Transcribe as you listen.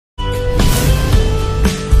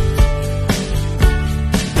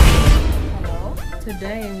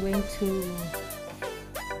today I'm going to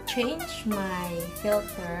change my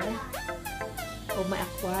filter of my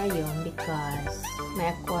aquarium because my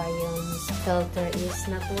aquarium's filter is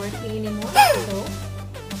not working anymore. So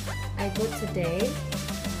I bought today.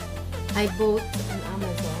 I bought on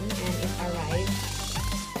Amazon and it arrived.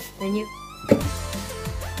 Then you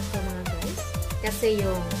so mga guys, kasi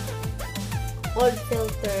yung old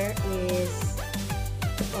filter is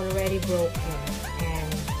already broken, and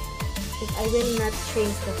if I will not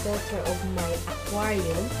change the filter of my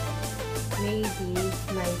aquarium, maybe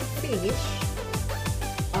my fish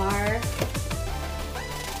are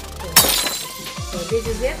so this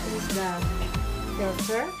is it. This is the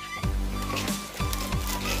filter.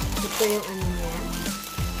 Ito yung ano niya.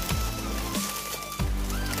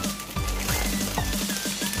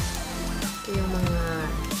 Ito yung mga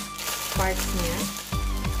parts niya.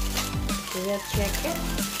 So we'll check it.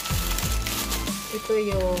 Ito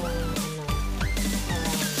yung ano,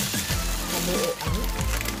 kabuuan.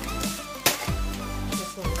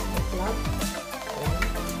 This one is the plug.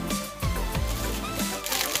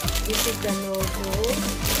 This is the nozzle.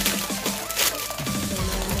 So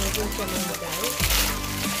nozzle siya mga guys.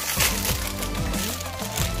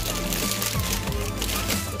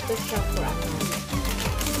 Ito siya for ano,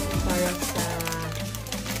 para sa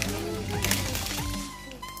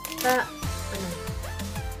ano,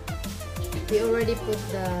 we already put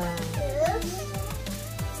the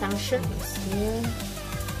sanctions here.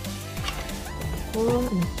 Ano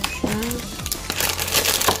siya?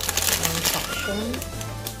 Suction.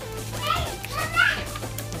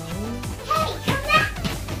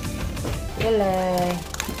 Hello.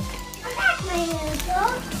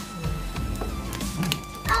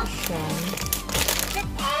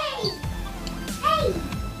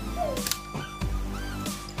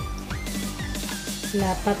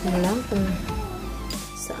 Lapat mo lang kung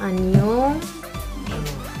saan yung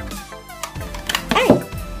ay!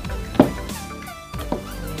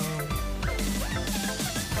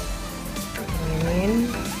 Ayan.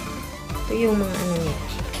 Ito yung mga ano niya.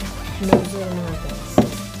 Nozzle mga guys.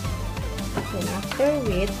 Then after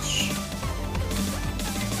which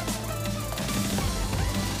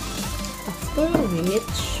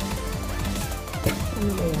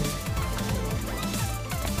ano ba yan?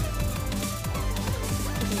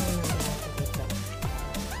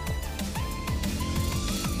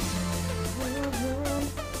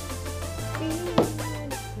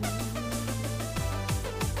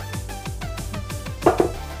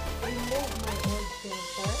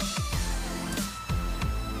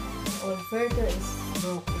 Filter is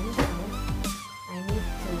broken, so I need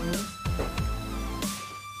to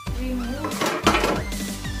remove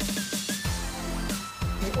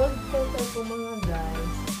the old filter ko mga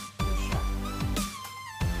guys. Ito siya.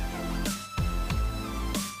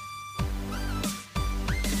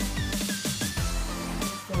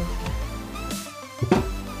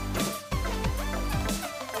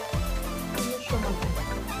 Ano siya maganda?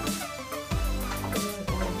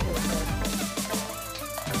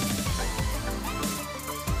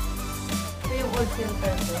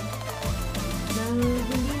 Filter ko na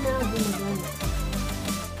hindi na gumagana.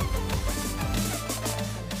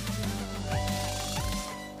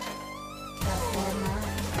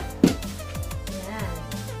 Yan.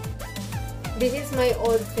 This is my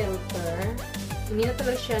old filter. Hindi na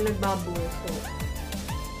talaga siya nagbubble. So,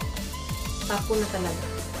 tapo na talaga.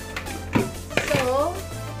 So,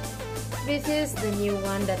 this is the new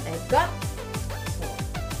one that I got. So,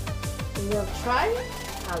 we will try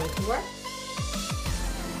how it works.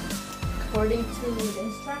 According to the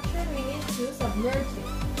instruction, we need to submerge it.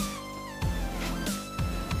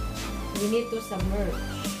 We need to submerge.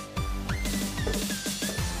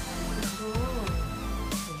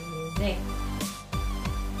 Music.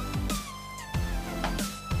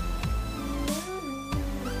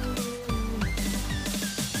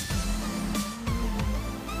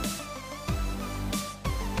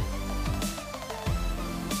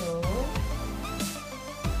 So,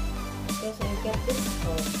 because I get this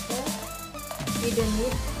filter, we don't need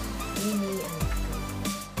any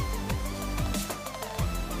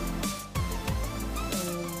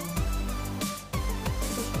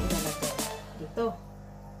dito.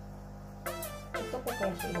 Ito ko kaya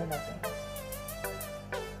siya ilalagay.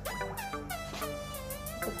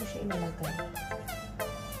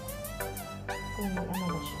 Kung ano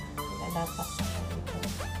na siya. Dapat na siya dito.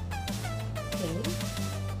 Okay.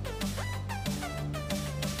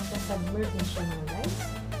 Submerge na siya mga guys.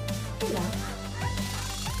 Okay lang.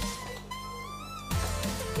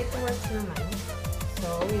 It works naman.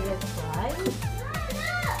 So, we will try. It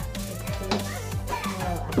takes,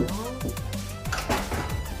 gonna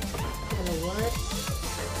work.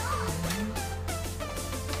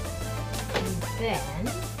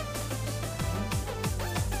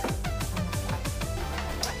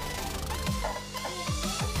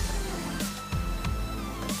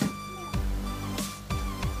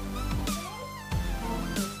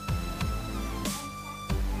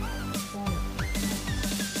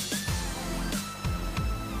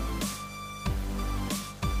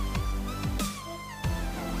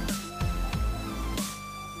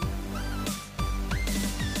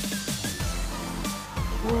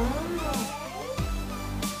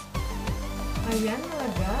 Ayan mga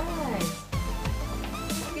guys.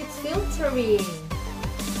 It's filtering.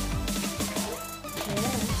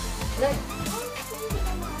 Yeah. Look.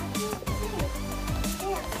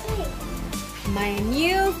 My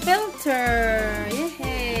new filter.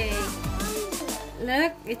 Yay!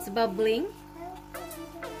 Look, it's bubbling.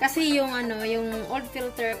 Kasi yung yung old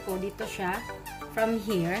filter ko dito siya from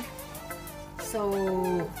here. So,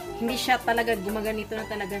 hindi siya talaga gumaganito na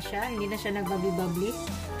talaga siya. Hindi na siya nagbubbly-bubbly.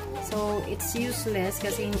 So, it's useless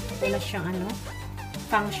kasi wala siyang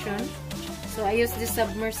function. So, I use this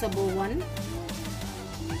submersible one.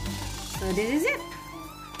 So, this is it.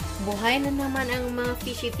 Buhay na naman ang mga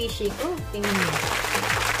fishy-fishy ko. Tingnan mo.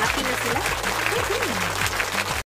 Happy na sila.